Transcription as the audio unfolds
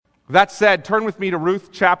With that said, turn with me to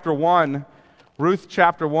Ruth chapter 1. Ruth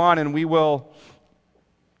chapter 1, and we will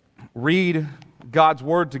read God's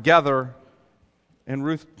Word together in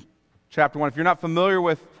Ruth chapter 1. If you're not familiar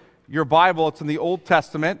with your Bible, it's in the Old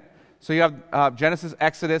Testament. So you have Genesis,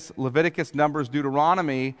 Exodus, Leviticus, Numbers,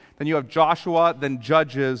 Deuteronomy. Then you have Joshua, then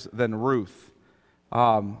Judges, then Ruth.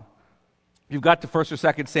 You've got to 1st or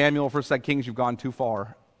 2nd Samuel, 1st, 2nd Kings, you've gone too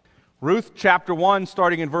far. Ruth chapter 1,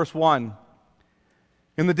 starting in verse 1.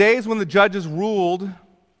 In the days when the judges ruled,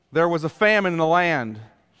 there was a famine in the land.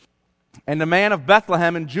 And a man of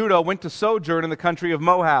Bethlehem in Judah went to sojourn in the country of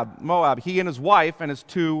Moab, he and his wife and his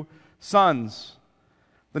 2 sons.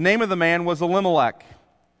 The name of the man was Elimelech,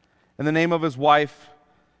 and the name of his wife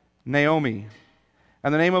Naomi.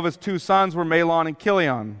 And the name of his 2 sons were Mahlon and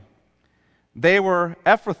Chilion. They were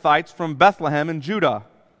Ephrathites from Bethlehem in Judah.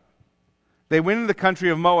 They went into the country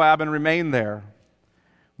of Moab and remained there.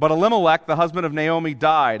 But Elimelech, the husband of Naomi,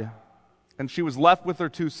 died, and she was left with her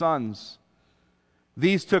 2 sons.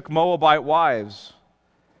 These took Moabite wives.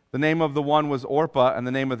 The name of the one was Orpah, and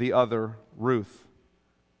the name of the other Ruth.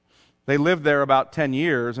 They lived there about 10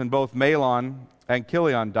 years, and both Mahlon and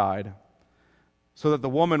Chilion died, so that the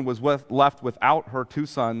woman was left without her 2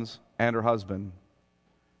 sons and her husband.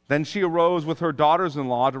 Then she arose with her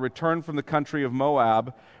daughters-in-law to return from the country of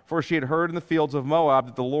Moab, for she had heard in the fields of Moab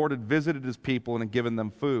that the Lord had visited his people and had given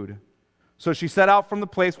them food. So she set out from the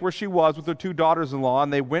place where she was with her 2 daughters-in-law,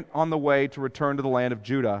 and they went on the way to return to the land of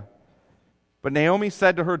Judah. But Naomi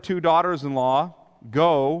said to her 2 daughters-in-law,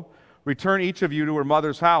 "Go, return each of you to her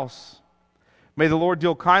mother's house. May the Lord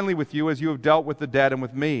deal kindly with you as you have dealt with the dead and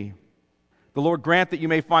with me. The Lord grant that you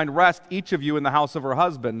may find rest, each of you, in the house of her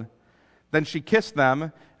husband." Then she kissed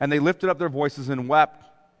them, and they lifted up their voices and wept.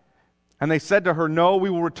 And they said to her, "No, we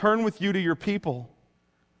will return with you to your people."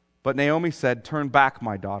 But Naomi said, "Turn back,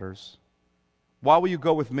 my daughters. Why will you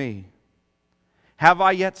go with me? Have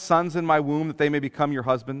I yet sons in my womb that they may become your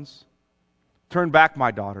husbands? Turn back, my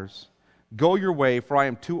daughters. Go your way, for I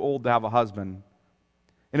am too old to have a husband.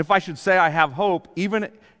 And if I should say I have hope, even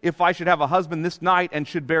if I should have a husband this night and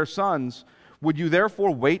should bear sons, would you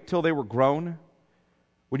therefore wait till they were grown?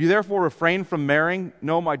 Would you therefore refrain from marrying?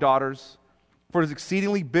 No, my daughters, for it is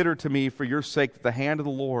exceedingly bitter to me for your sake that the hand of the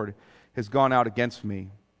Lord has gone out against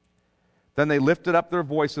me." Then they lifted up their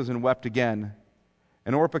voices and wept again.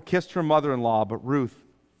 And Orpah kissed her mother-in-law, but Ruth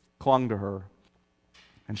clung to her.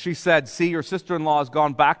 And she said, "See, your sister-in-law has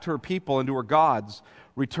gone back to her people and to her gods.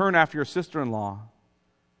 Return after your sister-in-law."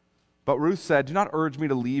 But Ruth said, "Do not urge me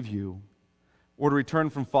to leave you or to return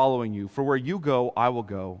from following you, for where you go, I will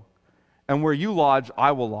go. And where you lodge,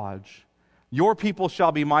 I will lodge. Your people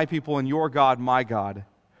shall be my people, and your God, my God.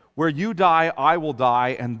 Where you die, I will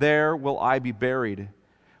die, and there will I be buried.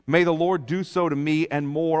 May the Lord do so to me, and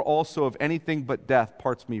more also, if anything but death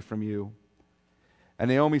parts me from you." And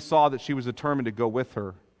Naomi saw that she was determined to go with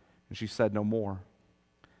her, and she said no more.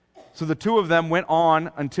 So the 2 of them went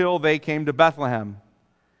on until they came to Bethlehem.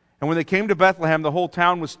 And when they came to Bethlehem, the whole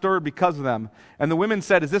town was stirred because of them. And the women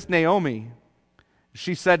said, "Is this Naomi?"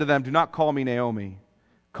 She said to them, "Do not call me Naomi.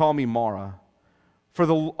 Call me Mara. For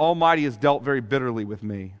the Almighty has dealt very bitterly with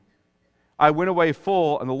me. I went away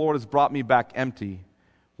full, and the Lord has brought me back empty.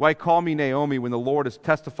 Why call me Naomi when the Lord has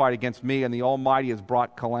testified against me, and the Almighty has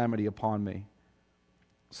brought calamity upon me?"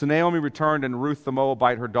 So Naomi returned, and Ruth the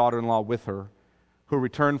Moabite, her daughter-in-law, with her, who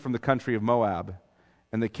returned from the country of Moab.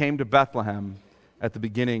 And they came to Bethlehem at the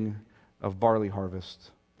beginning of barley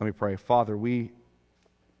harvest. Let me pray. Father, we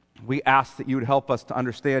ask that you would help us to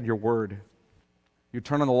understand your word. You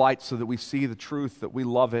turn on the light so that we see the truth, that we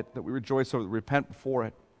love it, that we rejoice over it, that we repent before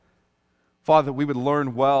it. Father, that we would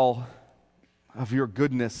learn well of your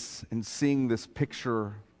goodness in seeing this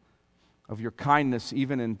picture of your kindness,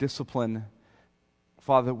 even in discipline.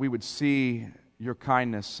 Father, that we would see your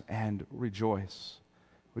kindness and rejoice,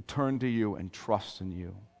 would turn to you and trust in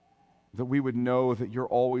you. That we would know that you're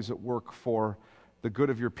always at work for the good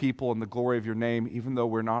of your people and the glory of your name, even though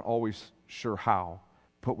we're not always sure how,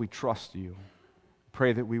 but we trust you.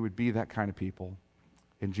 Pray that we would be that kind of people.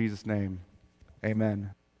 In Jesus' name,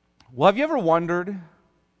 amen. Well, have you ever wondered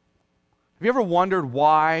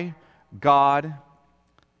why God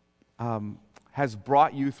has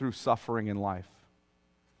brought you through suffering in life?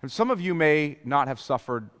 And some of you may not have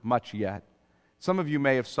suffered much yet. Some of you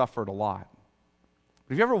may have suffered a lot.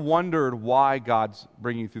 But have you ever wondered why God's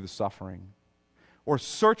bringing you through the suffering? Or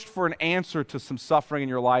searched for an answer to some suffering in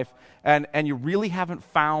your life, and you really haven't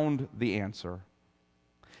found the answer?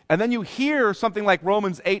 And then you hear something like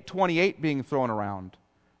Romans 8:28 being thrown around,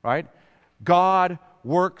 right? God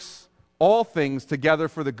works all things together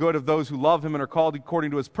for the good of those who love him and are called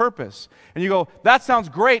according to his purpose. And you go, that sounds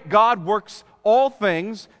great. God works all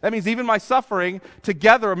things, that means even my suffering,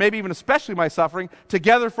 together, or maybe even especially my suffering,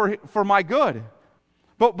 together for my good.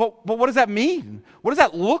 But what does that mean? What does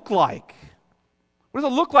that look like? What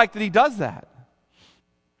does it look like that he does that?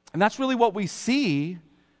 And that's really what we see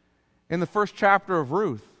in the first chapter of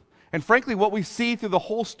Ruth. And frankly, what we see through the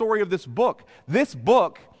whole story of this book. This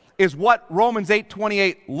book is what Romans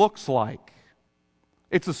 8:28 looks like.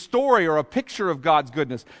 It's a story or a picture of God's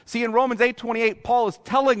goodness. See, in Romans 8:28, Paul is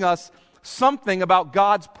telling us something about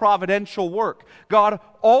God's providential work. God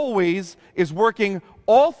always is working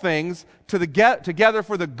all things together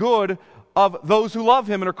for the good of those who love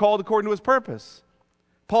him and are called according to his purpose.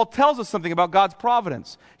 Paul tells us something about God's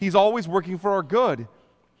providence. He's always working for our good,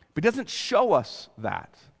 but he doesn't show us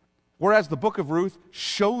that. Whereas the book of Ruth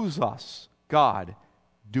shows us God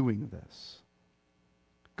doing this.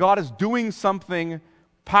 God is doing something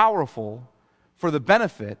powerful for the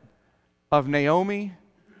benefit of Naomi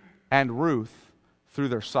and Ruth through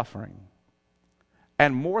their suffering.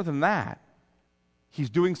 And more than that, he's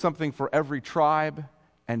doing something for every tribe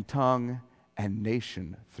and tongue and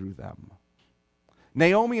nation through them.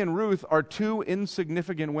 Naomi and Ruth are two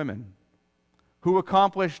insignificant women who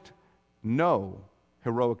accomplished no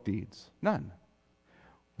heroic deeds, none,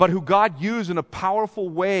 but who God used in a powerful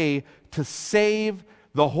way to save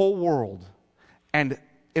the whole world, and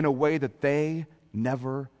in a way that they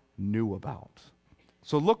never knew about.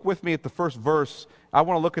 So look with me at the first verse. I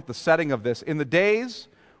want to look at the setting of this. In the days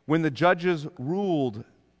when the judges ruled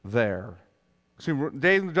there,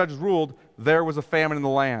 there was a famine in the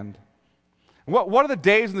land. What are the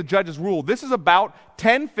days when the judges ruled? This is about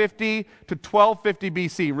 1050 to 1250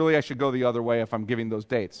 BC. Really, I should go the other way if I'm giving those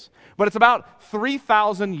dates. But it's about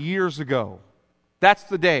 3,000 years ago. That's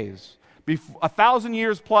the days. 1,000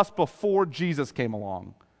 years plus before Jesus came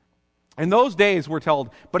along. In those days, we're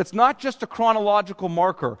told, but it's not just a chronological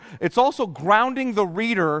marker. It's also grounding the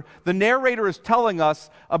reader. The narrator is telling us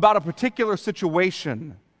about a particular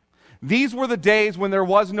situation. These were the days when there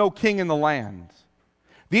was no king in the land.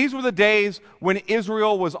 These were the days when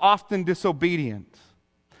Israel was often disobedient.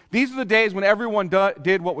 These are the days when everyone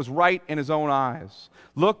did what was right in his own eyes.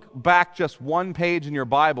 Look back just one page in your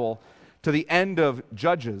Bible to the end of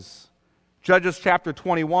Judges. Judges chapter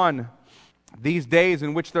 21. These days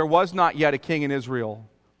in which there was not yet a king in Israel,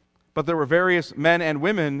 but there were various men and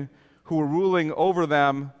women who were ruling over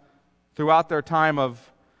them throughout their time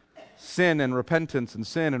of sin and repentance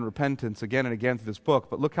again and again through this book.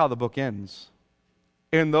 But look how the book ends.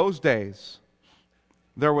 In those days,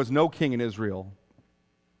 there was no king in Israel.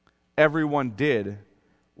 Everyone did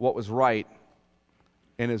what was right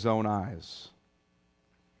in his own eyes.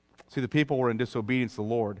 See, the people were in disobedience to the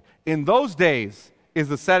Lord. In those days is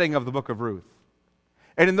the setting of the book of Ruth.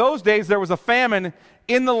 And in those days, there was a famine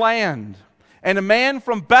in the land. And a man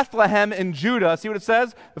from Bethlehem in Judah, see what it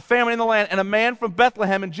says? The famine in the land. And a man from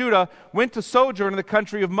Bethlehem in Judah went to sojourn in the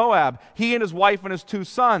country of Moab, he and his wife and his 2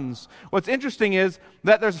 sons. What's interesting is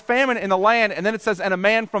that there's famine in the land, and then it says, and a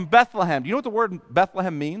man from Bethlehem. Do you know what the word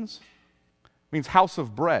Bethlehem means? It means house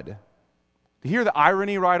of bread. Do you hear the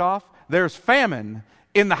irony right off? There's famine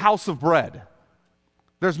in the house of bread.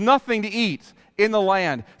 There's nothing to eat in the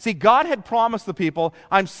land. See, God had promised the people,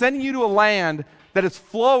 I'm sending you to a land that is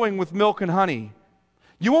flowing with milk and honey.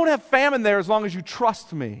 You won't have famine there as long as you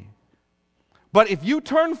trust me. But if you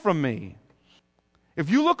turn from me, if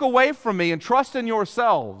you look away from me and trust in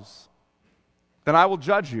yourselves, then I will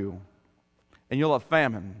judge you and you'll have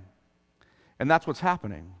famine. And that's what's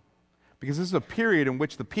happening. Because this is a period in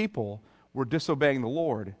which the people were disobeying the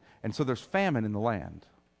Lord, and so there's famine in the land.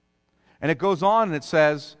 And it goes on and it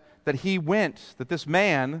says that this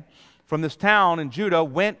man from this town in Judah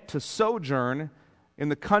went to sojourn in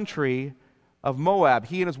the country of Moab,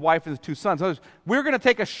 he and his wife and his 2 sons. We're going to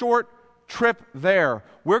take a short trip there.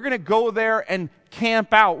 We're going to go there and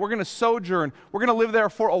camp out. We're going to sojourn. We're going to live there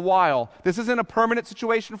for a while. This isn't a permanent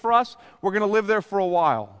situation for us. We're going to live there for a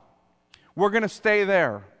while. We're going to stay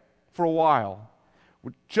there for a while.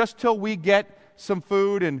 Just till we get some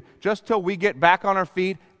food and just till we get back on our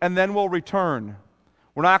feet, and then we'll return.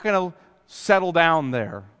 We're not going to settle down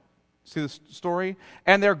there. See the story?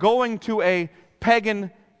 And they're going to a pagan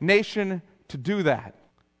nation to do that.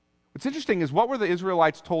 What's interesting is, what were the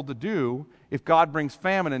Israelites told to do if God brings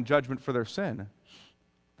famine and judgment for their sin?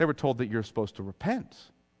 They were told that you're supposed to repent.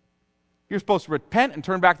 You're supposed to repent and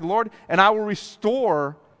turn back to the Lord, and I will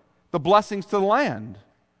restore the blessings to the land.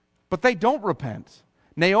 But they don't repent.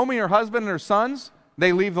 Naomi and her husband and her sons,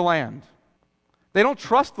 they leave the land. They don't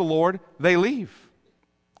trust the Lord, they leave.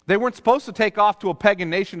 They weren't supposed to take off to a pagan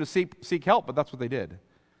nation to seek help, but that's what they did.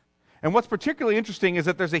 And what's particularly interesting is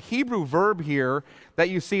that there's a Hebrew verb here that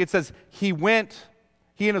you see. It says, he went,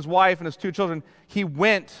 he and his wife and his 2 children, he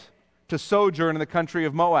went to sojourn in the country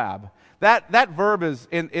of Moab. That verb is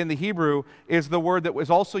in the Hebrew is the word that was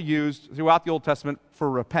also used throughout the Old Testament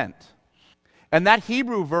for repent. And that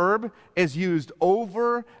Hebrew verb is used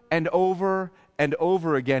over and over and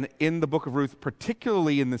over again in the book of Ruth,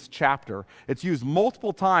 particularly in this chapter. It's used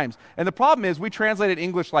multiple times. And the problem is we translated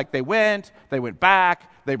English like they went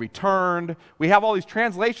back, they returned. We have all these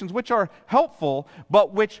translations which are helpful,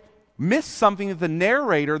 but which miss something that the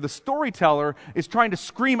narrator, the storyteller, is trying to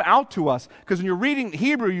scream out to us. Because when you're reading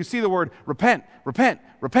Hebrew, you see the word repent, repent,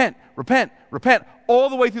 repent, repent, repent, all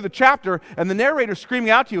the way through the chapter, and the narrator screaming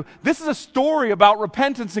out to you, this is a story about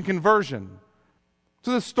repentance and conversion.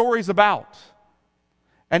 So the story's about.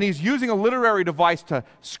 And he's using a literary device to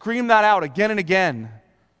scream that out again and again.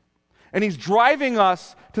 And he's driving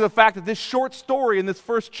us to the fact that this short story in this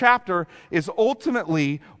first chapter is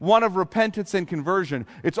ultimately one of repentance and conversion.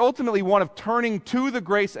 It's ultimately one of turning to the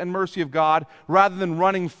grace and mercy of God rather than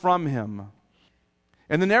running from him.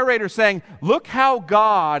 And the narrator is saying, look how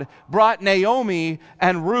God brought Naomi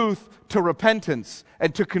and Ruth to repentance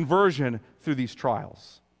and to conversion through these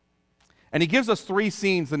trials. And he gives us 3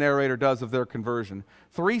 scenes, the narrator does, of their conversion.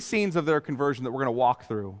 3 scenes of their conversion that we're going to walk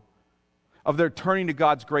through, of their turning to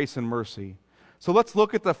God's grace and mercy. So let's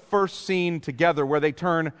look at the first scene together where they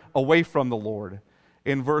turn away from the Lord.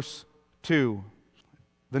 In verse 2,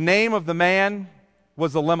 the name of the man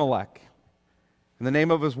was Elimelech, and the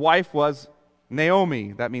name of his wife was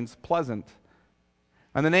Naomi. That means pleasant.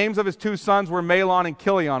 And the names of his 2 sons were Mahlon and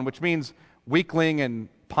Chilion, which means weakling and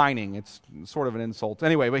pining. It's sort of an insult.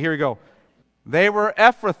 Anyway, but here we go. They were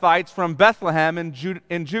Ephrathites from Bethlehem in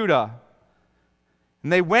Judah.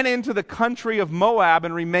 And they went into the country of Moab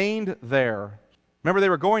and remained there. Remember, they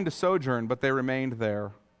were going to sojourn, but they remained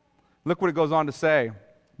there. Look what it goes on to say.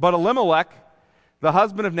 But Elimelech, the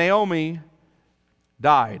husband of Naomi,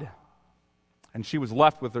 died, and she was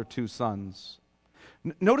left with her 2 sons.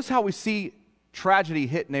 Notice how we see tragedy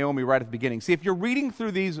hit Naomi right at the beginning. See, if you're reading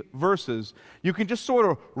through these verses, you can just sort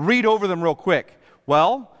of read over them real quick.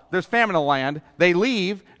 Well, there's famine in the land. They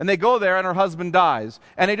leave, and they go there, and her husband dies.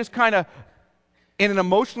 And they just kind of, in an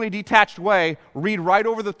emotionally detached way, read right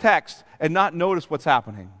over the text and not notice what's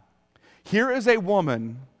happening. Here is a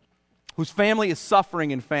woman whose family is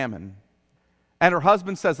suffering in famine, and her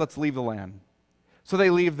husband says, let's leave the land. So they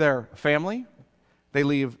leave their family, they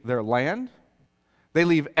leave their land, they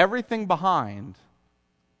leave everything behind,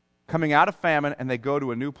 coming out of famine, and they go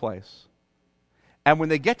to a new place. And when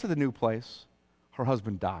they get to the new place, her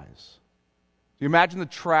husband dies. You imagine the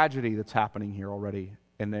tragedy that's happening here already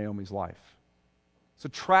in Naomi's life. It's a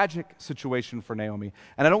tragic situation for Naomi.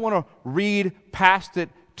 And I don't want to read past it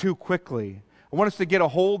too quickly. I want us to get a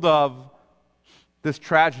hold of this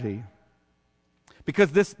tragedy,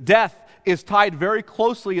 because this death is tied very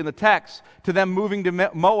closely in the text to them moving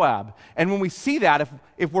to Moab. And when we see that,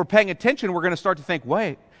 if we're paying attention, we're going to start to think,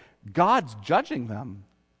 wait, God's judging them.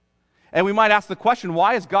 And we might ask the question,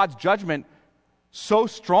 why is God's judgment so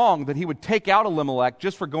strong that he would take out Elimelech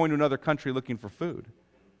just for going to another country looking for food?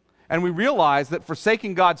 And we realize that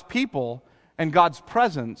forsaking God's people and God's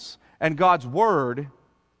presence and God's word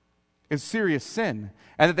is serious sin,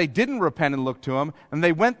 and that they didn't repent and look to him, and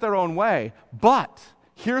they went their own way. But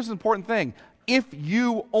here's the important thing. If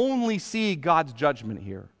you only see God's judgment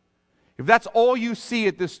here, if that's all you see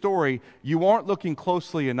at this story, you aren't looking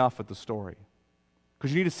closely enough at the story,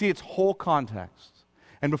 because you need to see its whole context.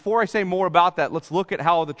 And before I say more about that, let's look at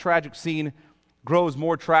how the tragic scene grows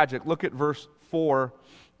more tragic. Look at verse 4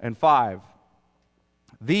 and 5.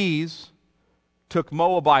 These took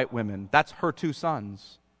Moabite women, that's her 2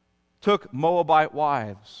 sons, took Moabite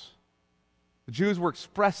wives. The Jews were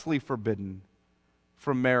expressly forbidden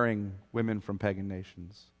from marrying women from pagan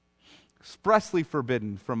nations, expressly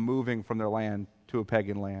forbidden from moving from their land to a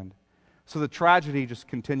pagan land. So the tragedy just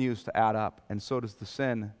continues to add up, and so does the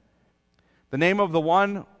sin. The name of the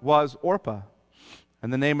one was Orpah,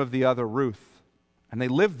 and the name of the other Ruth. And they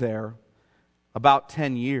lived there about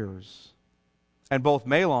 10 years. And both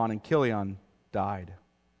Mahlon and Chilion died,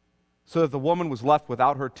 so that the woman was left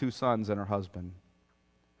without her 2 sons and her husband.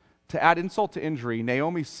 To add insult to injury,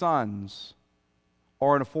 Naomi's sons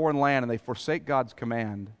are in a foreign land, and they forsake God's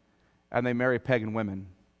command, and they marry pagan women.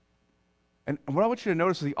 And what I want you to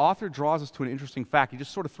notice is the author draws us to an interesting fact. He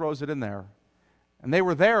just sort of throws it in there. And they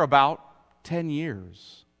were there about 10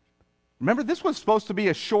 years. Remember, this was supposed to be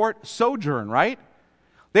a short sojourn, right?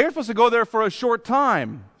 They were supposed to go there for a short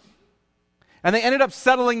time. And they ended up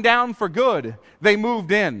settling down for good. They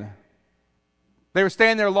moved in. They were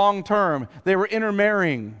staying there long term. They were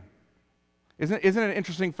intermarrying. Isn't it an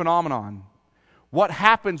interesting phenomenon? What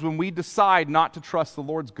happens when we decide not to trust the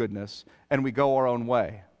Lord's goodness and we go our own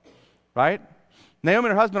way? Right? Naomi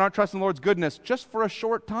and her husband aren't trusting the Lord's goodness just for a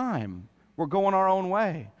short time. We're going our own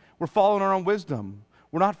way. We're following our own wisdom.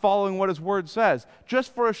 We're not following what His Word says.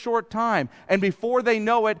 Just for a short time. And before they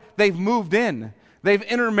know it, they've moved in. They've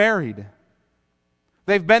intermarried.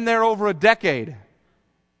 They've been there over a decade.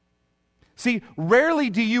 See, rarely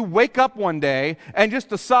do you wake up one day and just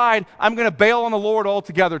decide, I'm going to bail on the Lord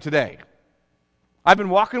altogether today. I've been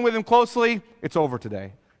walking with Him closely, it's over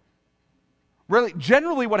today. Really,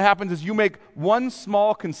 generally what happens is you make one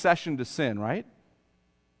small concession to sin, right?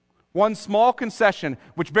 One small concession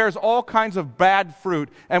which bears all kinds of bad fruit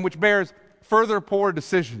and which bears further poor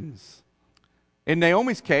decisions. In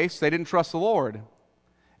Naomi's case, they didn't trust the Lord.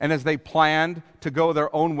 And as they planned to go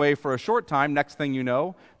their own way for a short time, next thing you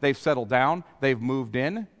know, they've settled down, they've moved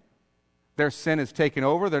in, their sin is taken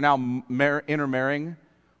over, they're now intermarrying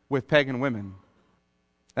with pagan women.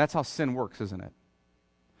 That's how sin works, isn't it?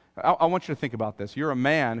 I want you to think about this. You're a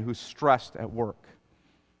man who's stressed at work.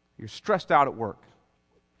 You're stressed out at work.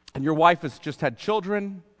 And your wife has just had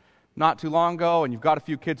children not too long ago, and you've got a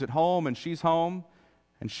few kids at home, and she's home,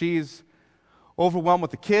 and she's overwhelmed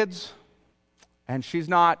with the kids, and she's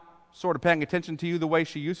not sort of paying attention to you the way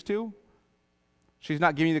she used to. She's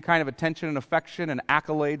not giving you the kind of attention and affection and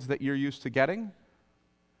accolades that you're used to getting.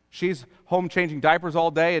 She's home changing diapers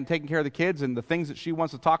all day and taking care of the kids, and the things that she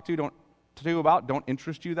wants to talk to you about don't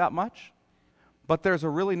interest you that much. But there's a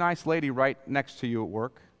really nice lady right next to you at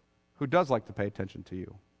work who does like to pay attention to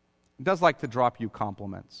you, does like to drop you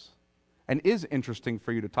compliments, and is interesting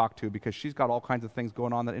for you to talk to because she's got all kinds of things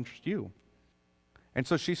going on that interest you. And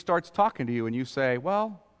so she starts talking to you, and you say,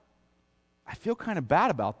 well, I feel kind of bad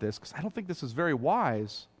about this because I don't think this is very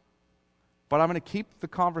wise, but I'm going to keep the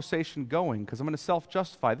conversation going because I'm going to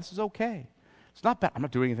self-justify. This is okay. It's not bad. I'm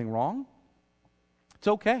not doing anything wrong. It's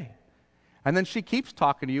okay. And then she keeps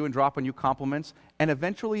talking to you and dropping you compliments, and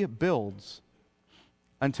eventually it builds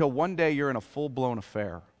until one day you're in a full-blown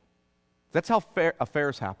affair. That's how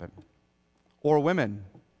affairs happen. Or women.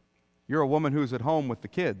 You're a woman who's at home with the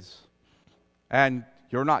kids, and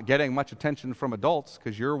you're not getting much attention from adults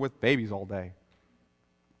because you're with babies all day.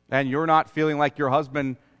 And you're not feeling like your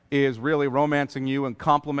husband is really romancing you and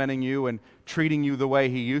complimenting you and treating you the way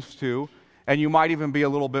he used to. And you might even be a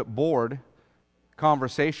little bit bored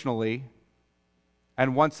conversationally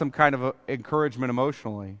and want some kind of encouragement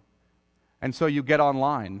emotionally. And so you get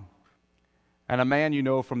online, and a man you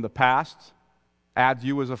know from the past adds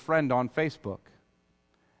you as a friend on Facebook.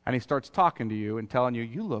 And he starts talking to you and telling you,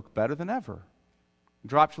 you look better than ever.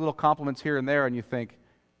 Drops you little compliments here and there, and you think,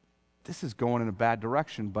 this is going in a bad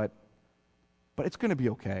direction, but it's going to be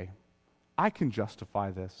okay. I can justify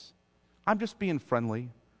this. I'm just being friendly.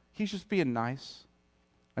 He's just being nice.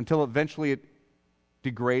 Until eventually it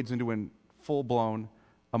degrades into a full-blown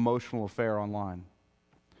emotional affair online.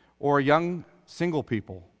 Or young single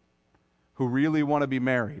people who really want to be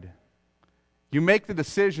married. You make the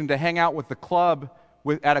decision to hang out with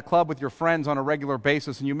at a club with your friends on a regular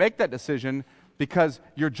basis, and you make that decision because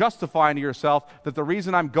you're justifying to yourself that the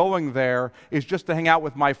reason I'm going there is just to hang out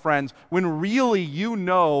with my friends, when really you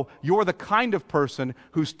know you're the kind of person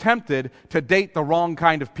who's tempted to date the wrong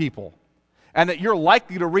kind of people, and that you're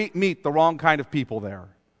likely to meet the wrong kind of people there.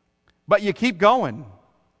 But you keep going,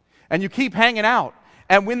 and you keep hanging out,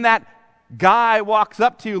 and when that guy walks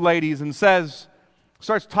up to you, ladies, and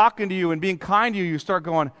starts talking to you and being kind to you, you start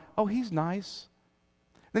going, oh, he's nice.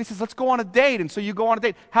 Then he says, let's go on a date. And so you go on a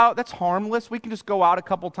date. That's harmless. We can just go out a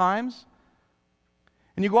couple times.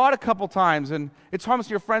 And you go out a couple times, and it's harmless.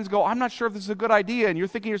 Your friends go, I'm not sure if this is a good idea. And you're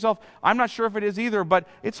thinking to yourself, I'm not sure if it is either, but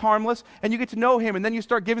it's harmless. And you get to know him, and then you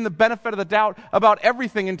start giving the benefit of the doubt about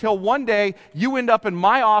everything until one day you end up in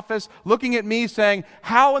my office looking at me saying,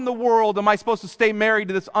 how in the world am I supposed to stay married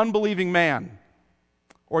to this unbelieving man?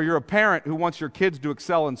 Or you're a parent who wants your kids to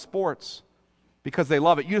excel in sports because they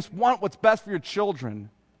love it. You just want what's best for your children.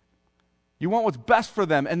 You want what's best for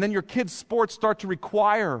them, and then your kids' sports start to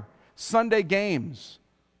require Sunday games,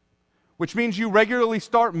 which means you regularly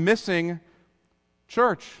start missing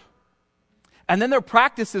church. And then their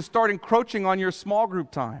practices start encroaching on your small group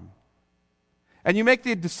time. And you make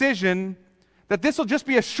the decision that this will just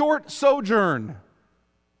be a short sojourn,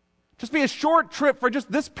 just be a short trip for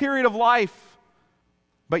just this period of life.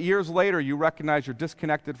 But years later, you recognize you're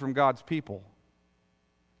disconnected from God's people.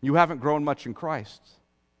 You haven't grown much in Christ.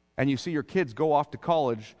 And you see your kids go off to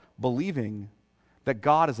college believing that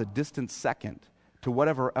God is a distant second to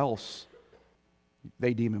whatever else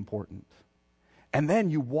they deem important. And then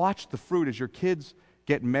you watch the fruit as your kids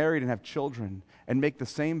get married and have children and make the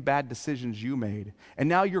same bad decisions you made. And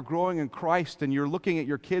now you're growing in Christ and you're looking at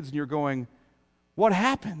your kids and you're going, what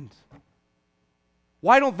happened?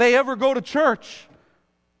 Why don't they ever go to church?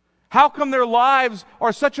 How come their lives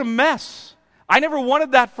are such a mess? I never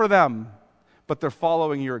wanted that for them. But they're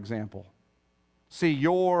following your example. See,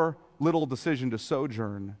 your little decision to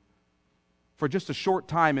sojourn for just a short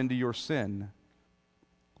time into your sin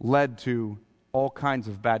led to all kinds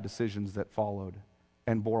of bad decisions that followed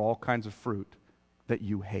and bore all kinds of fruit that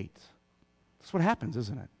you hate. That's what happens,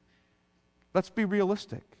 isn't it? Let's be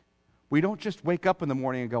realistic. We don't just wake up in the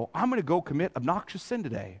morning and go, I'm going to go commit obnoxious sin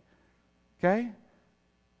today. Okay?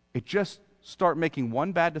 It just start making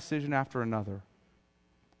one bad decision after another.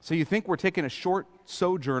 So you think we're taking a short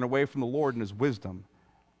sojourn away from the Lord and His wisdom.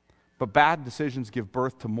 But bad decisions give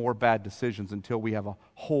birth to more bad decisions until we have a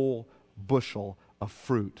whole bushel of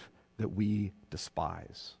fruit that we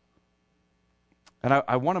despise. And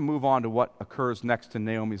I want to move on to what occurs next in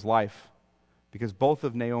Naomi's life, because both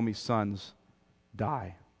of Naomi's sons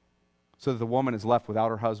die, so that the woman is left without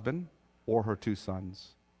her husband or her two sons.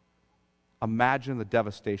 Imagine the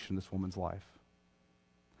devastation of this woman's life.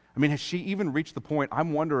 I mean, has she even reached the point,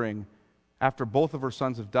 I'm wondering, after both of her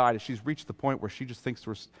sons have died, if she's reached the point where she just thinks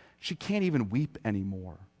to her, she can't even weep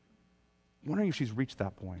anymore. I'm wondering if she's reached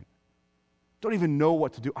that point. Don't even know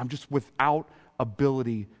what to do. I'm just without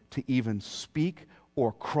ability to even speak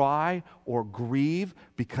or cry or grieve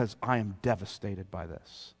because I am devastated by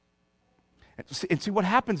this. And see, what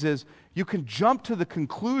happens is you can jump to the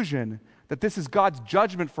conclusion that this is God's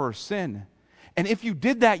judgment for her sin. And if you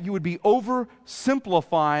did that, you would be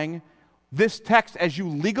oversimplifying this text as you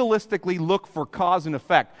legalistically look for cause and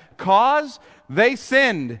effect. Cause, they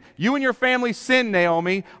sinned. You and your family sinned,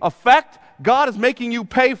 Naomi. Effect, God is making you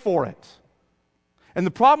pay for it. And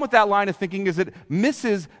the problem with that line of thinking is it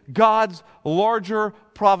misses God's larger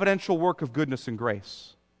providential work of goodness and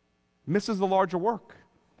grace. Misses the larger work.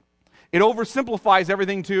 It oversimplifies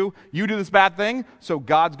everything to, you do this bad thing, so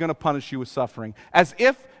God's going to punish you with suffering. As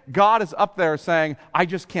if God is up there saying, I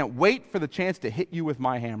just can't wait for the chance to hit you with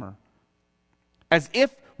my hammer. As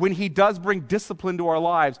if when He does bring discipline to our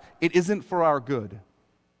lives, it isn't for our good.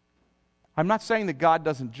 I'm not saying that God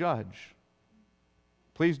doesn't judge.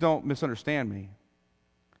 Please don't misunderstand me.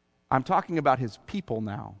 I'm talking about His people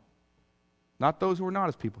now. Not those who are not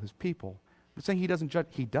His people, His people. I'm saying He doesn't judge.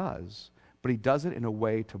 He does. But He does it in a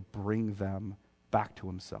way to bring them back to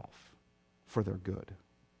Himself for their good.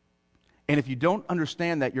 And if you don't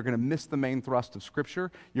understand that, you're going to miss the main thrust of Scripture.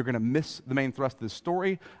 You're going to miss the main thrust of this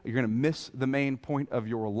story. You're going to miss the main point of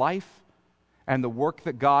your life and the work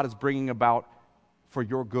that God is bringing about for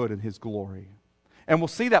your good and His glory. And we'll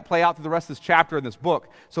see that play out through the rest of this chapter in this book.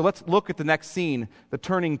 So let's look at the next scene, the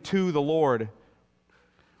turning to the Lord.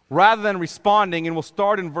 Rather than responding, and we'll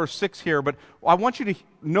start in verse 6 here, but I want you to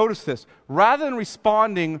notice this. Rather than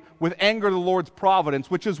responding with anger to the Lord's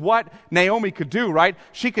providence, which is what Naomi could do, right?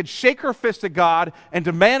 She could shake her fist at God and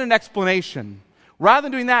demand an explanation. Rather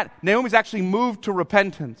than doing that, Naomi's actually moved to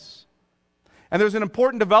repentance. And there's an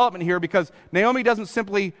important development here because Naomi doesn't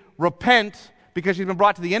simply repent because she's been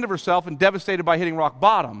brought to the end of herself and devastated by hitting rock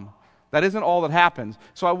bottom. That isn't all that happens.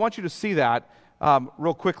 So I want you to see that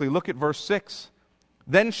real quickly. Look at verse 6.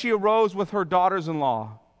 Then she arose with her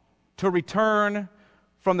daughters-in-law to return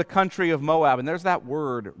from the country of Moab. And there's that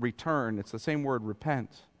word, return. It's the same word, repent.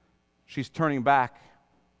 She's turning back.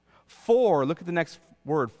 For, look at the next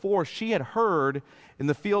word, for she had heard in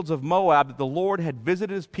the fields of Moab that the Lord had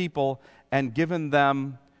visited His people and given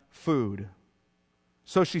them food.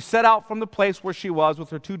 So she set out from the place where she was with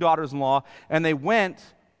her two daughters-in-law, and they went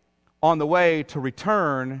on the way to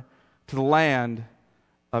return to the land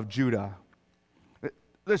of Judah.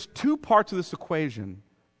 There's two parts of this equation,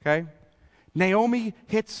 okay? Naomi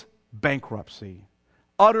hits bankruptcy,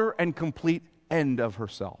 utter and complete end of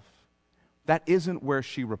herself. That isn't where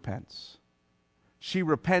she repents. She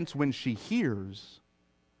repents when she hears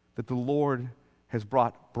that the Lord has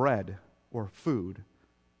brought bread or food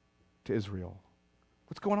to Israel.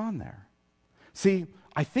 What's going on there? See,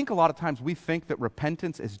 I think a lot of times we think that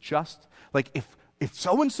repentance is just like if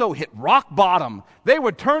so-and-so hit rock bottom, they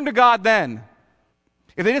would turn to God then.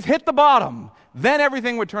 If they just hit the bottom, then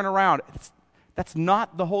everything would turn around. That's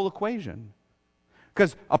not the whole equation.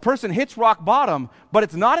 Because a person hits rock bottom, but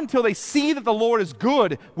it's not until they see that the Lord is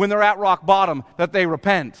good when they're at rock bottom that they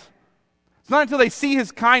repent. It's not until they see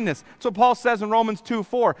His kindness. That's what Paul says in Romans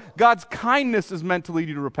 2:4. God's kindness is meant to lead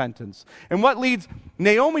you to repentance. And what leads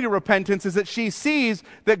Naomi to repentance is that she sees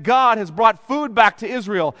that God has brought food back to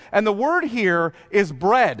Israel. And the word here is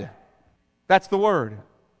bread. That's the word.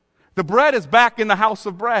 The bread is back in the house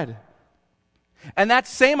of bread. And that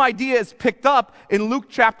same idea is picked up in Luke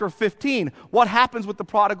chapter 15. What happens with the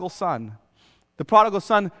prodigal son? The prodigal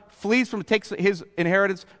son takes his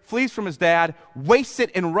inheritance, flees from his dad, wastes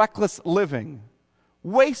it in reckless living.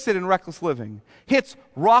 Hits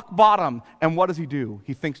rock bottom. And what does he do?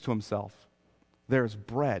 He thinks to himself, there's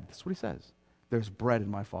bread. That's what he says. There's bread in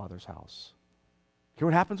my father's house. Hear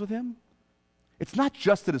what happens with him? It's not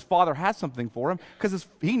just that his father has something for him, because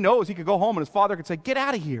he knows he could go home and his father could say, get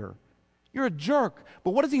out of here. You're a jerk.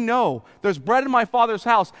 But what does he know? There's bread in my father's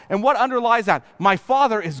house. And what underlies that? My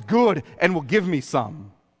father is good and will give me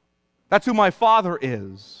some. That's who my father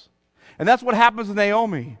is. And that's what happens with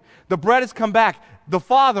Naomi. The bread has come back. The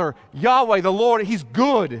Father, Yahweh, the Lord, He's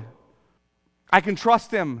good. I can trust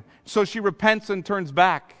Him. So she repents and turns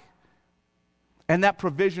back. And that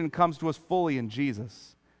provision comes to us fully in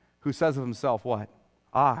Jesus, who says of Himself, what?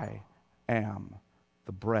 I am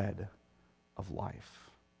the bread of life.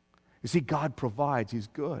 You see, God provides. He's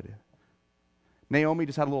good. Naomi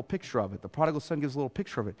just had a little picture of it. The prodigal son gives a little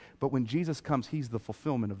picture of it. But when Jesus comes, He's the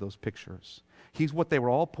fulfillment of those pictures. He's what they were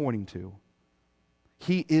all pointing to.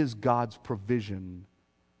 He is God's provision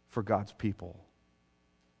for God's people.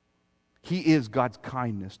 He is God's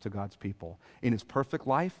kindness to God's people. In His perfect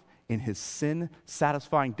life, in His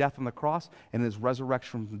sin-satisfying death on the cross, and in His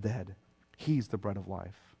resurrection from the dead. He's the bread of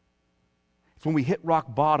life. It's when we hit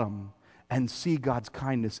rock bottom and see God's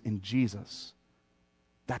kindness in Jesus,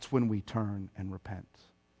 that's when we turn and repent.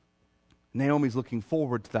 Naomi's looking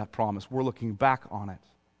forward to that promise. We're looking back on it.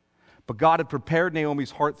 But God had prepared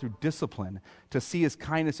Naomi's heart through discipline to see His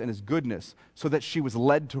kindness and His goodness so that she was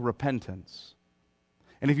led to repentance.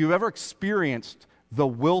 And if you've ever experienced the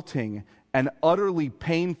wilting and utterly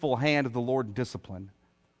painful hand of the Lord in discipline,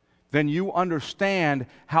 then you understand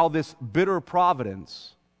how this bitter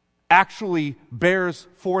providence actually bears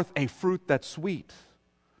forth a fruit that's sweet.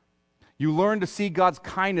 You learn to see God's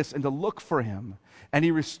kindness and to look for Him, and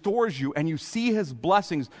He restores you, and you see His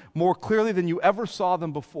blessings more clearly than you ever saw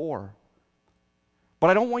them before. But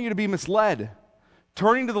I don't want you to be misled.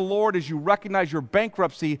 Turning to the Lord as you recognize your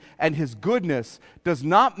bankruptcy and His goodness does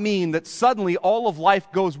not mean that suddenly all of life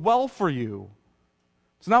goes well for you.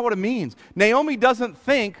 It's not what it means. Naomi doesn't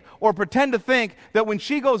think or pretend to think that when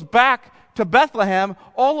she goes back to Bethlehem,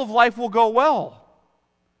 all of life will go well.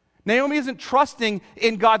 Naomi isn't trusting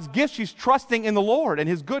in God's gifts. She's trusting in the Lord and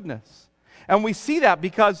His goodness. And we see that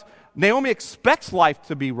because Naomi expects life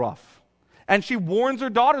to be rough. And she warns her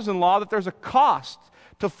daughters-in-law that there's a cost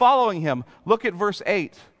to following Him. Look at verse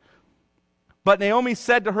 8. But Naomi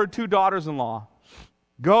said to her two daughters-in-law,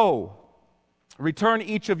 go, return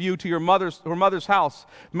each of you to her mother's house.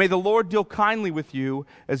 May the Lord deal kindly with you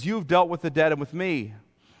as you've dealt with the dead and with me.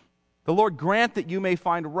 The Lord grant that you may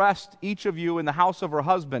find rest, each of you, in the house of her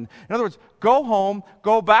husband. In other words, go home,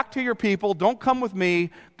 go back to your people, don't come with me,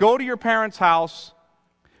 go to your parents' house,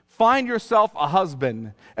 find yourself a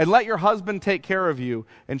husband, and let your husband take care of you.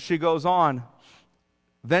 And she goes on.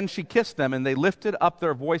 Then she kissed them, and they lifted up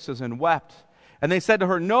their voices and wept. And they said to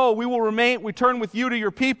her, no, we will return with you to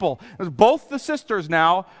your people. There's both the sisters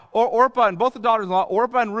now, Orpah and both the daughters-in-law,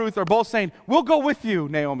 Orpah and Ruth, are both saying, we'll go with you,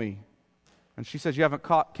 Naomi. And she says, you haven't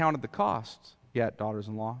counted the costs yet,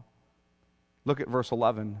 daughters-in-law. Look at verse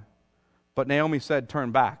 11. But Naomi said,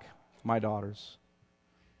 turn back, my daughters.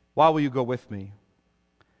 Why will you go with me?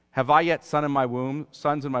 Have I yet sons in my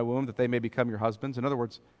womb that they may become your husbands? In other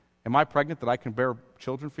words, am I pregnant that I can bear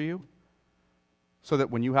children for you? So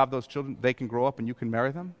that when you have those children, they can grow up and you can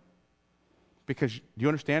marry them? Because do you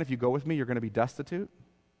understand, if you go with me, you're going to be destitute?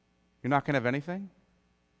 You're not going to have anything?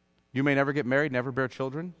 You may never get married, never bear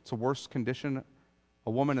children. It's the worst condition a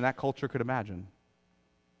woman in that culture could imagine.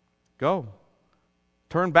 Go.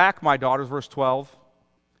 Turn back, my daughters, verse 12.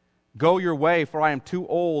 Go your way, for I am too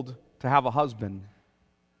old to have a husband.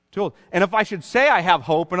 Too old. And if I should say I have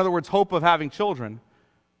hope, in other words, hope of having children,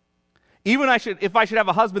 if I should have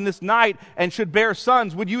a husband this night and should bear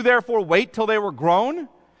sons, would you therefore wait till they were grown? In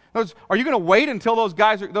other words, are you going to wait until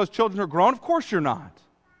those children are grown? Of course you're not.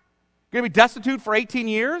 You're going to be destitute for 18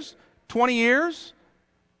 years? 20 years?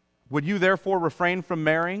 Would you therefore refrain from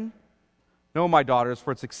marrying? No, my daughters,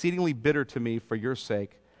 for it's exceedingly bitter to me for your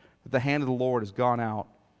sake that the hand of the Lord has gone out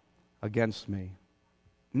against me.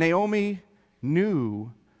 Naomi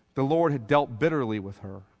knew the Lord had dealt bitterly with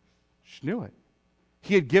her. She knew it.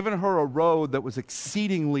 He had given her a road that was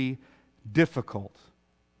exceedingly difficult.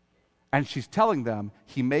 And she's telling them,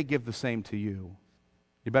 He may give the same to you.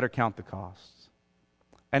 You better count the costs.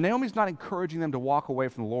 And Naomi's not encouraging them to walk away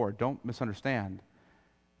from the Lord. Don't misunderstand.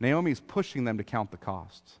 Naomi's pushing them to count the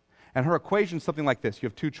costs. And her equation is something like this. You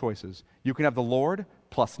have two choices. You can have the Lord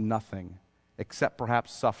plus nothing, except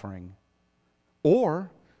perhaps suffering.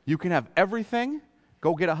 Or you can have everything,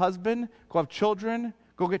 go get a husband, go have children,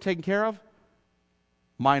 go get taken care of,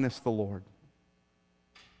 minus the Lord.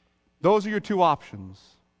 Those are your two options.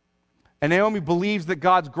 And Naomi believes that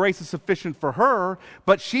God's grace is sufficient for her,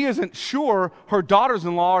 but she isn't sure her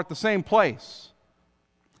daughters-in-law are at the same place.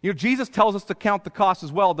 You know, Jesus tells us to count the cost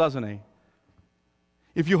as well, doesn't he?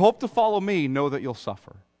 If you hope to follow me, know that you'll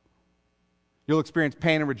suffer. You'll experience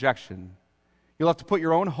pain and rejection. You'll have to put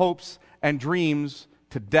your own hopes and dreams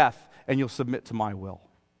to death, and you'll submit to my will.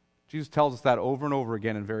 Jesus tells us that over and over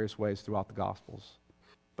again in various ways throughout the Gospels.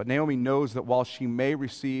 But Naomi knows that while she may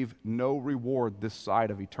receive no reward this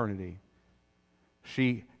side of eternity,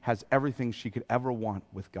 she has everything she could ever want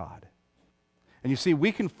with God. And you see,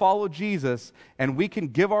 we can follow Jesus and we can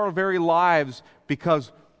give our very lives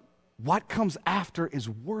because what comes after is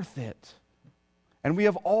worth it. And we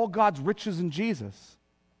have all God's riches in Jesus.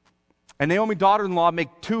 And Naomi's daughter-in-law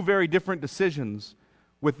make two very different decisions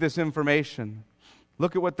with this information.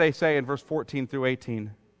 Look at what they say in verse 14 through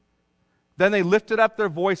 18. Then they lifted up their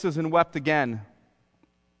voices and wept again.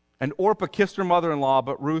 And Orpah kissed her mother-in-law,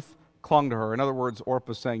 but Ruth clung to her. In other words,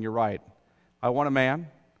 Orpah's saying, you're right. I want a man.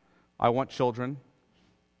 I want children.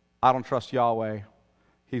 I don't trust Yahweh.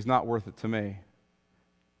 He's not worth it to me.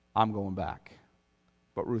 I'm going back.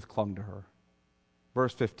 But Ruth clung to her.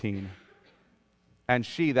 Verse 15. And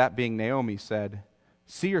she, that being Naomi, said,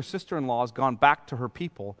 see, your sister-in-law has gone back to her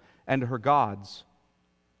people and to her gods.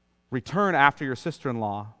 Return after your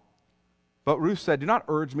sister-in-law. But Ruth said, do not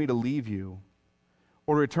urge me to leave you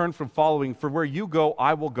or return from following, for where you go,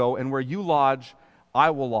 I will go, and where you lodge, I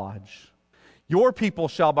will lodge. Your people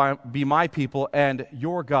shall be my people, and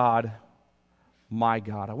your God, my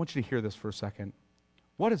God. I want you to hear this for a second.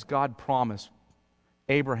 What does God promise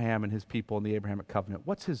Abraham and his people in the Abrahamic covenant?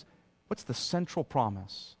 What's the central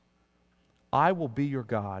promise? I will be your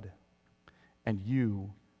God, and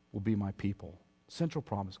you will be my people. Central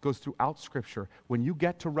promise goes throughout Scripture. When you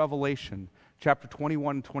get to Revelation, chapter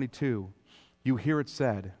 21 and 22, you hear it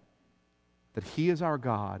said that He is our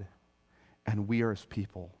God, and we are His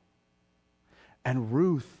people. And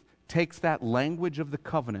Ruth takes that language of the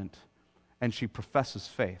covenant, and she professes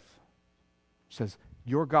faith. She says,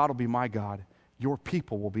 your God will be my God, your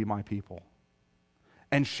people will be my people.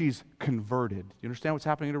 And she's converted. You understand what's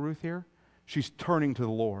happening to Ruth here? She's turning to the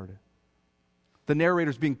Lord. The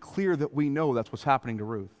narrator's being clear that we know that's what's happening to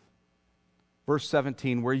Ruth. Verse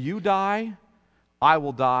 17, where you die, I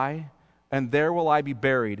will die, and there will I be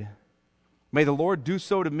buried. May the Lord do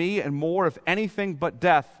so to me, and more, if anything but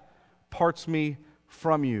death parts me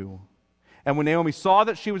from you. And when Naomi saw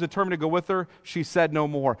that she was determined to go with her, she said no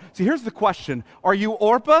more. See, here's the question. Are you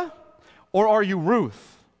Orpah or are you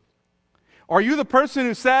Ruth? Are you the person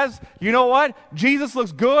who says, you know what? Jesus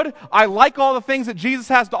looks good. I like all the things that Jesus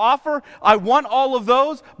has to offer. I want all of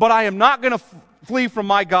those, but I am not going to flee from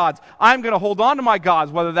my gods. I'm going to hold on to my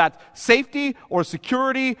gods, whether that's safety or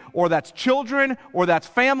security or that's children or that's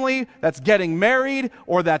family, that's getting married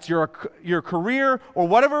or that's your career or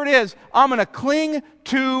whatever it is. I'm going to cling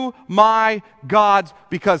to my gods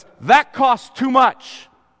because that costs too much.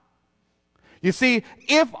 You see,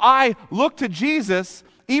 if I look to Jesus,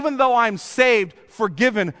 even though I'm saved,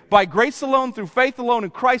 forgiven by grace alone, through faith alone, in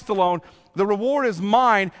Christ alone, the reward is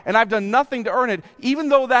mine, and I've done nothing to earn it. Even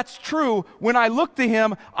though that's true, when I look to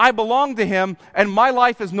Him, I belong to Him, and my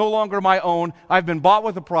life is no longer my own. I've been bought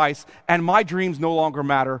with a price, and my dreams no longer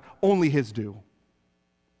matter. Only His do.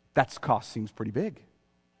 That cost seems pretty big.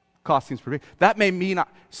 Cost seems pretty big. That may mean,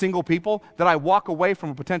 single people, that I walk away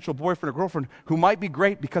from a potential boyfriend or girlfriend who might be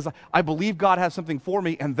great because I believe God has something for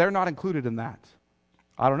me, and they're not included in that.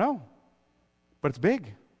 I don't know. But it's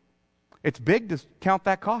big. It's big to count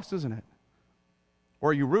that cost, isn't it?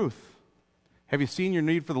 Or are you Ruth? Have you seen your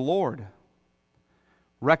need for the Lord?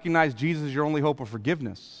 Recognize Jesus as your only hope of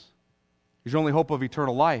forgiveness. He's your only hope of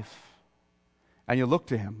eternal life. And you look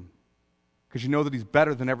to Him because you know that He's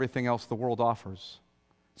better than everything else the world offers.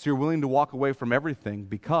 So you're willing to walk away from everything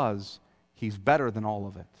because He's better than all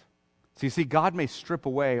of it. So you see, God may strip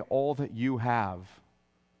away all that you have.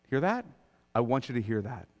 Hear that? I want you to hear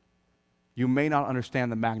that. You may not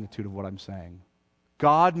understand the magnitude of what I'm saying.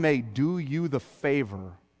 God may do you the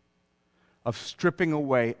favor of stripping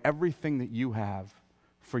away everything that you have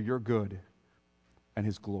for your good and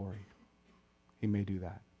His glory. He may do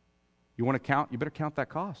that. You want to count? You better count that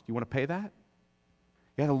cost. You want to pay that?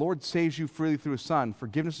 Yeah, the Lord saves you freely through His Son.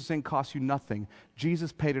 Forgiveness of sin costs you nothing.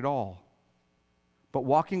 Jesus paid it all. But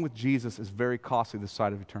walking with Jesus is very costly this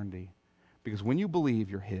side of eternity. Because when you believe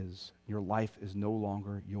you're his, your life is no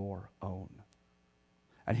longer your own.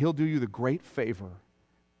 And he'll do you the great favor.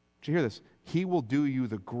 Did you hear this? He will do you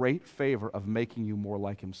the great favor of making you more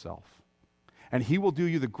like himself. And he will do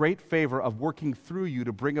you the great favor of working through you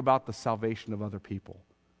to bring about the salvation of other people.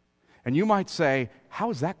 And you might say, how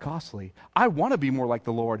is that costly? I want to be more like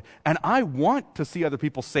the Lord, and I want to see other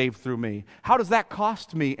people saved through me. How does that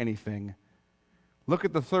cost me anything? Look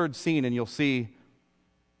at the third scene and you'll see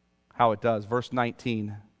how it does. Verse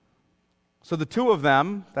 19. So the two of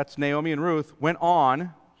them, that's Naomi and Ruth, went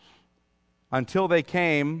on until they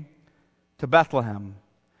came to Bethlehem.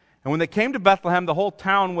 And when they came to Bethlehem, the whole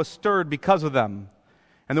town was stirred because of them.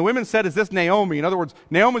 And the women said, is this Naomi? In other words,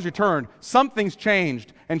 Naomi's returned. Something's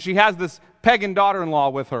changed. And she has this pagan daughter-in-law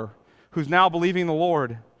with her who's now believing in the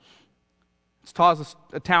Lord. It's caused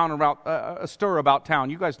a stir about town.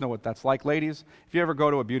 You guys know what that's like, ladies. If you ever go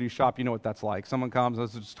to a beauty shop, you know what that's like. Someone comes,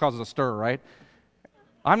 it just causes a stir, right?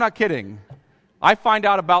 I'm not kidding. I find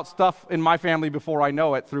out about stuff in my family before I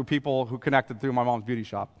know it through people who connected through my mom's beauty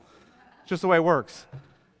shop. It's just the way it works,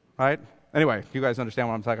 right? Anyway, you guys understand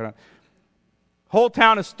what I'm talking about. Whole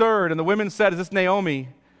town is stirred, and the women said, is this Naomi?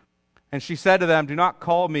 And she said to them, do not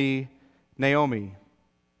call me Naomi.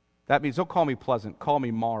 That means, don't call me pleasant, call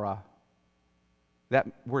me Mara. That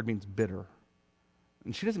word means bitter.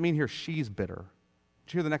 And she doesn't mean here she's bitter.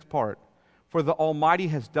 Did you hear the next part? For the Almighty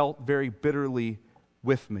has dealt very bitterly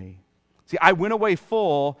with me. See, I went away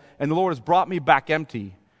full, and the Lord has brought me back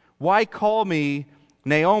empty. Why call me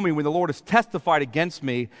Naomi when the Lord has testified against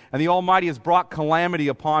me, and the Almighty has brought calamity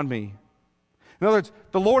upon me? In other words,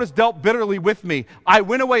 the Lord has dealt bitterly with me. I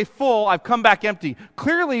went away full, I've come back empty.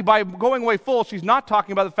 Clearly, by going away full, she's not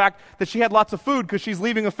talking about the fact that she had lots of food because she's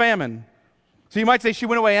leaving a famine. So you might say she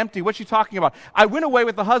went away empty. What's she talking about? I went away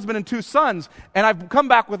with a husband and 2 sons, and I've come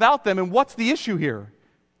back without them, and what's the issue here?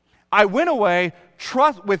 I went away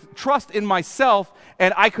with trust in myself,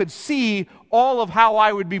 and I could see all of how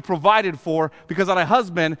I would be provided for because I had a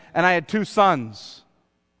husband and I had 2 sons.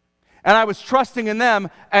 And I was trusting in them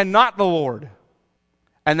and not the Lord.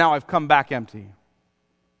 And now I've come back empty.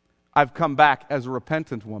 I've come back as a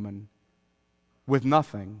repentant woman with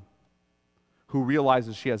nothing who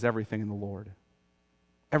realizes she has everything in the Lord.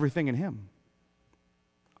 Everything in him.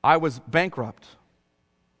 I was bankrupt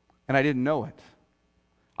and I didn't know it.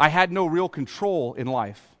 I had no real control in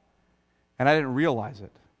life and I didn't realize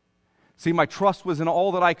it. See, my trust was in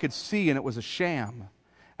all that I could see and it was a sham.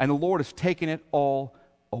 And the Lord has taken it all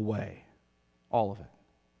away. All of it.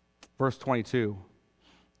 Verse 22.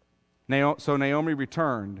 So Naomi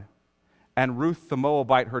returned, and Ruth the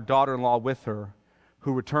Moabite, her daughter-in-law, with her,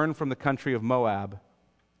 who returned from the country of Moab.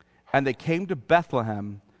 And they came to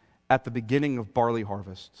Bethlehem at the beginning of barley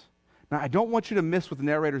harvest. Now, I don't want you to miss what the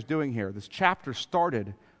narrator's doing here. This chapter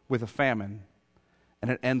started with a famine,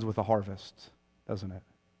 and it ends with a harvest, doesn't it?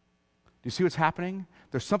 Do you see what's happening?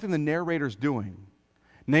 There's something the narrator's doing.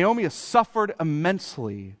 Naomi has suffered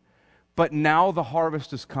immensely, but now the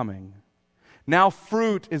harvest is coming. Now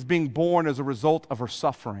fruit is being born as a result of her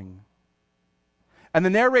suffering. And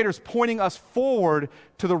the narrator's pointing us forward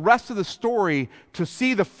to the rest of the story to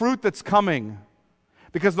see the fruit that's coming.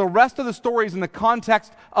 Because the rest of the story is in the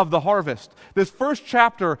context of the harvest. This first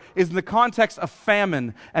chapter is in the context of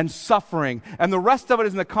famine and suffering. And the rest of it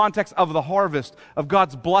is in the context of the harvest, of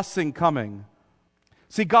God's blessing coming.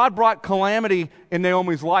 See, God brought calamity in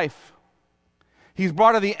Naomi's life. He's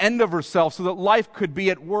brought her the end of herself so that life could be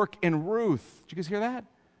at work in Ruth. Did you guys hear that?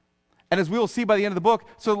 And as we will see by the end of the book,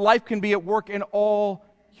 so that life can be at work in all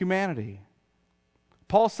humanity.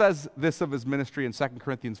 Paul says this of his ministry in 2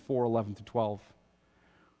 Corinthians 4:11-12.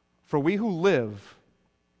 For we who live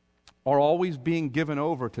are always being given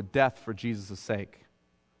over to death for Jesus' sake,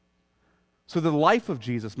 so the life of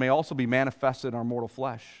Jesus may also be manifested in our mortal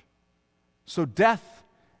flesh. So death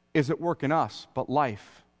is at work in us, but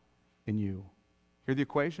life in you. Hear the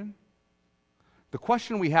equation? The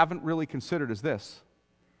question we haven't really considered is this.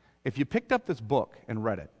 If you picked up this book and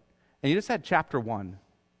read it, and you just had chapter 1,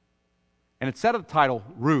 and it said at the title,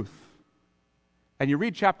 Ruth, and you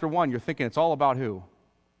read chapter 1, you're thinking it's all about who?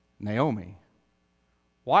 Naomi.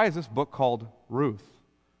 Why is this book called Ruth?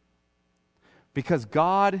 Because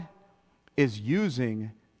God is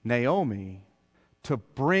using Naomi to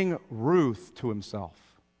bring Ruth to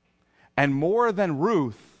himself. And more than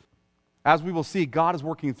Ruth, as we will see, God is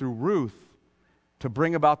working through Ruth to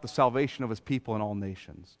bring about the salvation of his people in all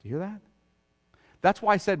nations. Do you hear that? That's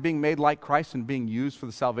why I said being made like Christ and being used for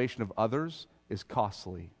the salvation of others is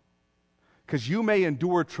costly. Because you may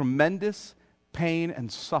endure tremendous pain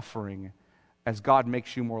and suffering as God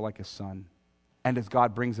makes you more like his son and as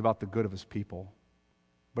God brings about the good of his people.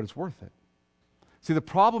 But it's worth it. See, the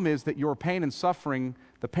problem is that your pain and suffering,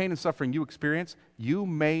 the pain and suffering you experience, you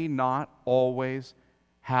may not always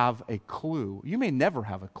have a clue. You may never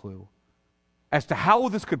have a clue as to how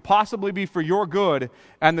this could possibly be for your good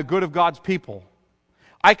and the good of God's people.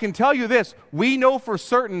 I can tell you this, we know for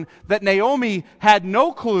certain that Naomi had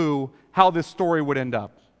no clue how this story would end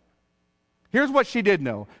up. Here's what she did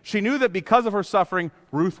know. She knew that because of her suffering,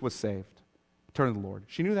 Ruth was saved, turned to the Lord.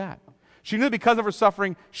 She knew that. She knew that because of her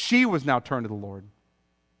suffering, she was now turned to the Lord.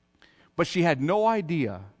 But she had no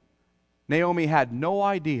idea, Naomi had no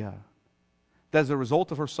idea, that as a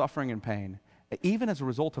result of her suffering and pain, even as a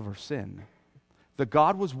result of her sin, that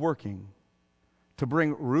God was working to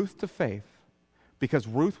bring Ruth to faith, because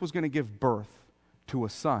Ruth was going to give birth to a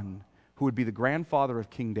son who would be the grandfather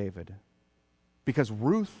of King David. Because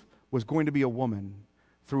Ruth was going to be a woman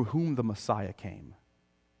through whom the Messiah came.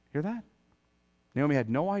 Hear that? Naomi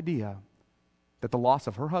had no idea that the loss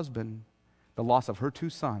of her husband, the loss of her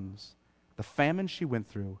 2 sons, the famine she went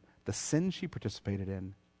through, the sin she participated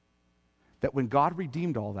in, that when God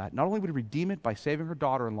redeemed all that, not only would he redeem it by saving her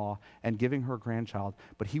daughter-in-law and giving her a grandchild,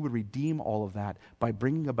 but he would redeem all of that by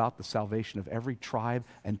bringing about the salvation of every tribe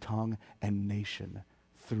and tongue and nation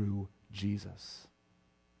through Jesus.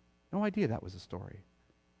 No idea that was the story.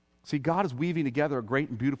 See, God is weaving together a great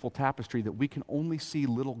and beautiful tapestry that we can only see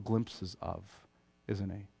little glimpses of, isn't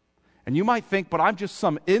he? And you might think, but I'm just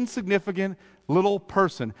some insignificant little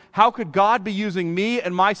person. How could God be using me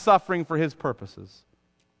and my suffering for his purposes?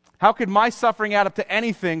 How could my suffering add up to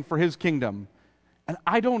anything for his kingdom? And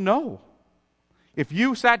I don't know. If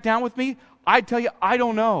you sat down with me, I'd tell you, I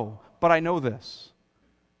don't know. But I know this.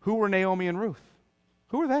 Who were Naomi and Ruth?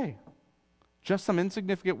 Who were they? Just some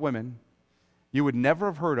insignificant women you would never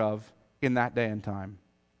have heard of in that day and time.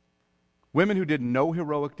 Women who did no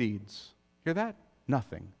heroic deeds. Hear that?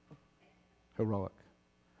 Nothing heroic.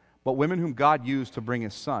 But women whom God used to bring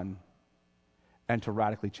his son and to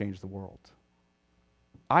radically change the world.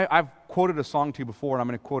 I've quoted a song to you before, and I'm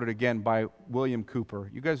going to quote it again by William Cooper.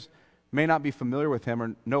 You guys may not be familiar with him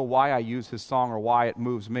or know why I use his song or why it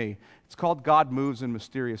moves me. It's called God Moves in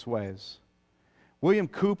Mysterious Ways. William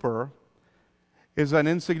Cooper is an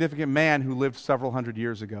insignificant man who lived several hundred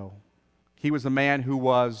years ago. He was a man who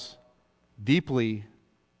was deeply,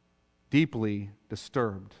 deeply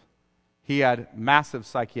disturbed. He had massive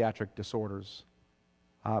psychiatric disorders.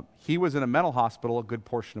 He was in a mental hospital a good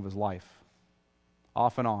portion of his life.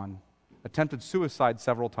 Off and on, attempted suicide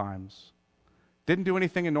several times, didn't do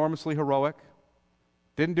anything enormously heroic,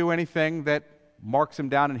 didn't do anything that marks him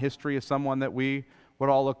down in history as someone that we would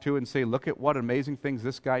all look to and say, look at what amazing things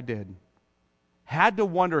this guy did. Had to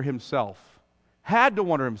wonder himself,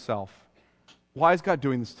 why is God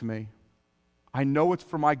doing this to me? I know it's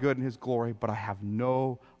for my good and his glory, but I have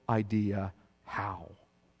no idea how.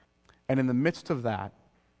 And in the midst of that,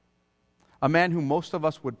 a man who most of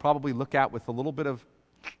us would probably look at with a little bit of,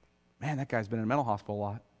 man, that guy's been in a mental hospital a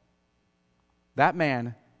lot. That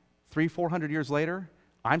man, 300-400 years later,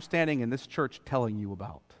 I'm standing in this church telling you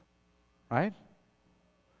about. Right?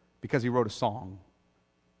 Because he wrote a song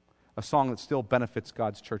that still benefits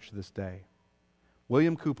God's church to this day.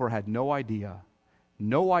 William Cooper had no idea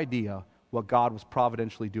what God was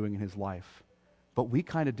providentially doing in his life. But we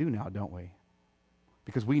kind of do now, don't we?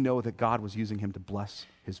 Because we know that God was using him to bless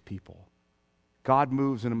his people. God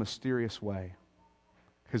moves in a mysterious way,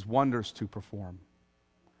 his wonders to perform.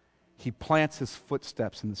 He plants his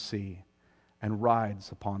footsteps in the sea and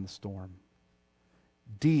rides upon the storm.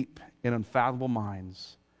 Deep in unfathomable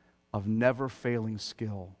minds of never-failing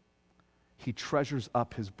skill, he treasures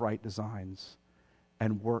up his bright designs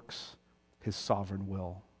and works his sovereign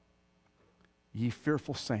will. Ye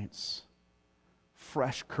fearful saints,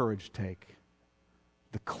 fresh courage take.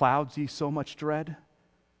 The clouds ye so much dread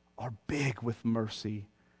are big with mercy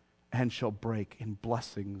and shall break in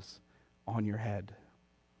blessings on your head.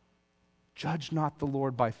 Judge not the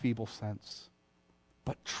Lord by feeble sense,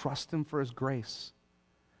 but trust him for his grace.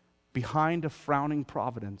 Behind a frowning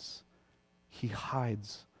providence, he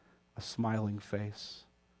hides a smiling face.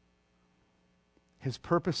 His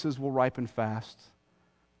purposes will ripen fast,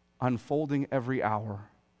 unfolding every hour.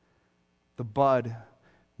 The bud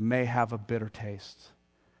may have a bitter taste,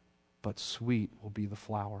 but sweet will be the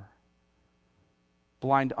flower.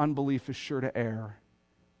 Blind unbelief is sure to err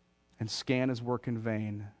and scan his work in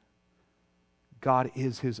vain. God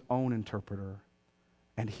is his own interpreter,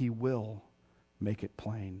 and he will make it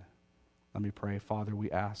plain. Let me pray. Father, we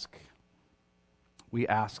ask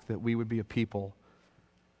that we would be a people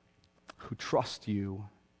who trust you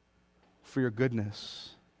for your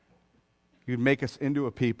goodness. You'd make us into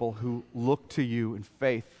a people who look to you in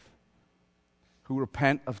faith, who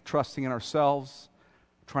repent of trusting in ourselves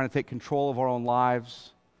trying to take control of our own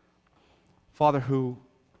lives. Father, who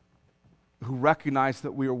recognize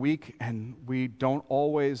that we are weak and we don't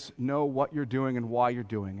always know what you're doing and why you're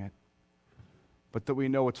doing it, but that we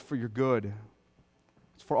know it's for your good.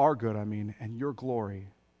 It's for our good, and your glory.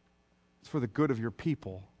 It's for the good of your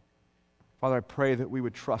people. Father, I pray that we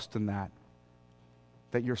would trust in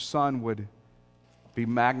that your Son would be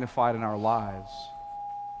magnified in our lives,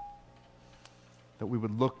 that we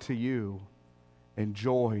would look to you in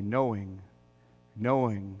joy, knowing,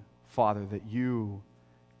 Father, that you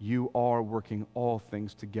are working all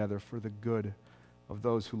things together for the good of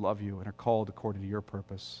those who love you and are called according to your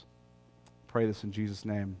purpose. Pray this in Jesus'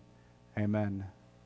 name. Amen.